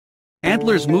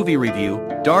Antlers movie review.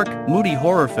 Dark, moody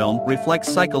horror film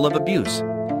reflects cycle of abuse.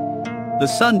 The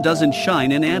sun doesn't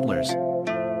shine in Antlers.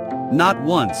 Not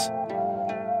once.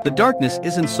 The darkness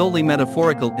isn't solely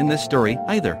metaphorical in this story,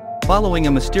 either. Following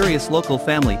a mysterious local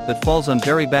family that falls on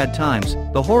very bad times,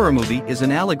 the horror movie is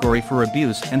an allegory for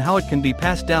abuse and how it can be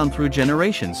passed down through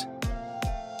generations.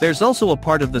 There's also a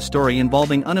part of the story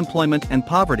involving unemployment and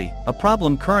poverty, a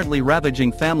problem currently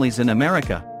ravaging families in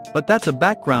America, but that's a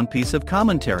background piece of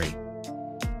commentary.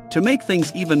 To make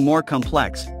things even more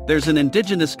complex, there's an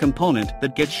indigenous component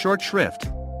that gets short shrift.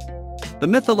 The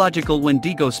mythological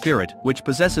Wendigo spirit, which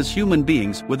possesses human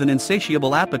beings with an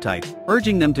insatiable appetite,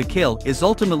 urging them to kill, is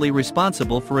ultimately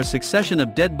responsible for a succession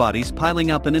of dead bodies piling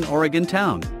up in an Oregon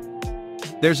town.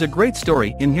 There's a great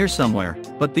story in here somewhere,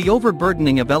 but the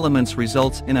overburdening of elements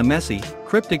results in a messy,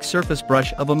 cryptic surface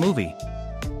brush of a movie.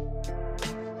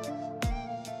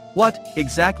 What,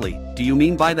 exactly, do you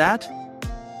mean by that?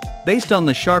 Based on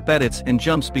the sharp edits and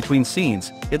jumps between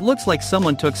scenes, it looks like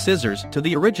someone took scissors to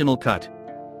the original cut.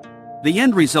 The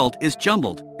end result is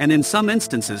jumbled, and in some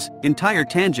instances, entire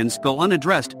tangents go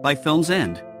unaddressed by film's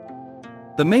end.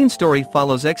 The main story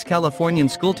follows ex-Californian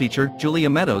schoolteacher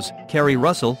Julia Meadows, Carrie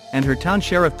Russell, and her town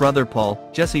sheriff brother Paul,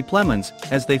 Jesse Plemons,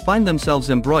 as they find themselves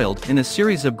embroiled in a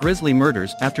series of grisly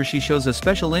murders after she shows a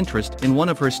special interest in one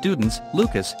of her students,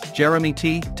 Lucas, Jeremy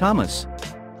T. Thomas.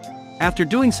 After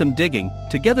doing some digging,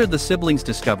 together the siblings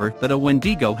discover that a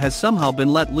Wendigo has somehow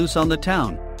been let loose on the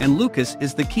town, and Lucas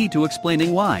is the key to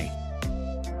explaining why.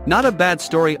 Not a bad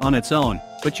story on its own,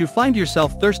 but you find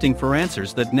yourself thirsting for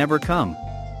answers that never come.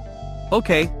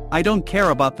 Okay, I don't care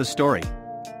about the story.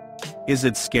 Is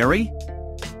it scary?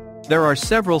 There are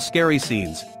several scary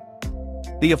scenes.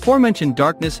 The aforementioned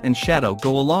darkness and shadow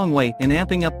go a long way in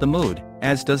amping up the mood,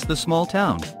 as does the small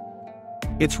town.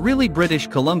 It's really British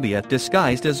Columbia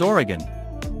disguised as Oregon.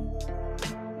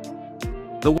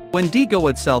 The Wendigo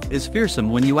itself is fearsome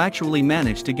when you actually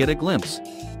manage to get a glimpse.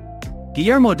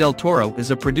 Guillermo del Toro is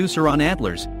a producer on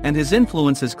Antlers, and his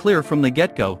influence is clear from the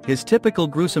get-go. His typical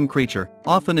gruesome creature,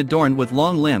 often adorned with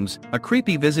long limbs, a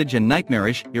creepy visage and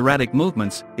nightmarish, erratic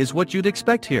movements, is what you'd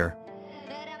expect here.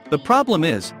 The problem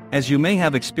is, as you may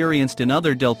have experienced in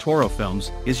other del Toro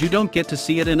films, is you don't get to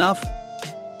see it enough.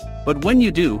 But when you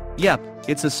do, yep,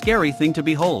 it's a scary thing to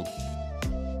behold.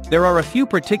 There are a few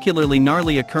particularly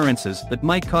gnarly occurrences that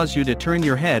might cause you to turn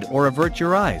your head or avert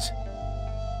your eyes.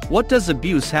 What does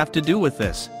abuse have to do with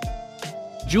this?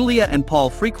 Julia and Paul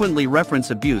frequently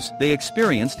reference abuse they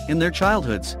experienced in their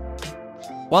childhoods.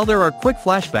 While there are quick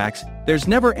flashbacks, there's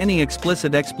never any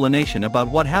explicit explanation about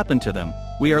what happened to them.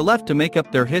 We are left to make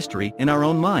up their history in our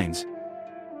own minds.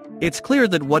 It's clear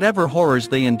that whatever horrors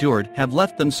they endured have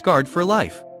left them scarred for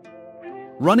life.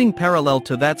 Running parallel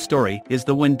to that story is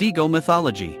the Wendigo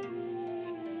mythology.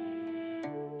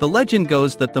 The legend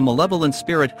goes that the malevolent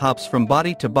spirit hops from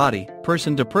body to body,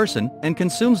 person to person, and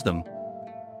consumes them.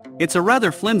 It's a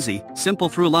rather flimsy, simple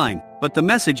through line, but the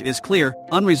message is clear: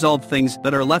 unresolved things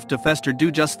that are left to fester do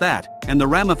just that, and the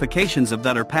ramifications of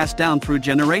that are passed down through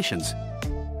generations.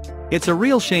 It's a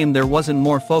real shame there wasn't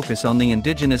more focus on the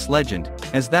Indigenous legend,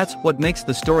 as that's what makes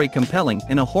the story compelling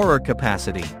in a horror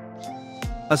capacity.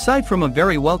 Aside from a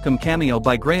very welcome cameo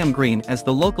by Graham Greene as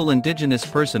the local Indigenous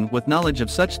person with knowledge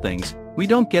of such things, we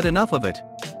don't get enough of it.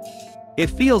 It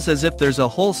feels as if there's a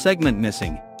whole segment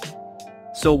missing.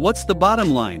 So what's the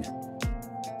bottom line?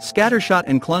 Scattershot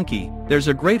and clunky, there's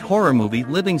a great horror movie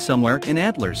living somewhere in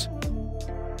Antlers.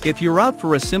 If you're out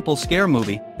for a simple scare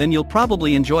movie, then you'll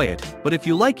probably enjoy it, but if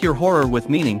you like your horror with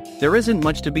meaning, there isn't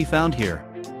much to be found here.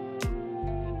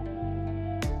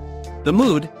 The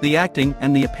mood, the acting,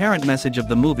 and the apparent message of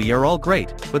the movie are all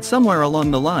great, but somewhere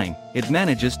along the line, it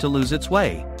manages to lose its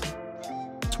way.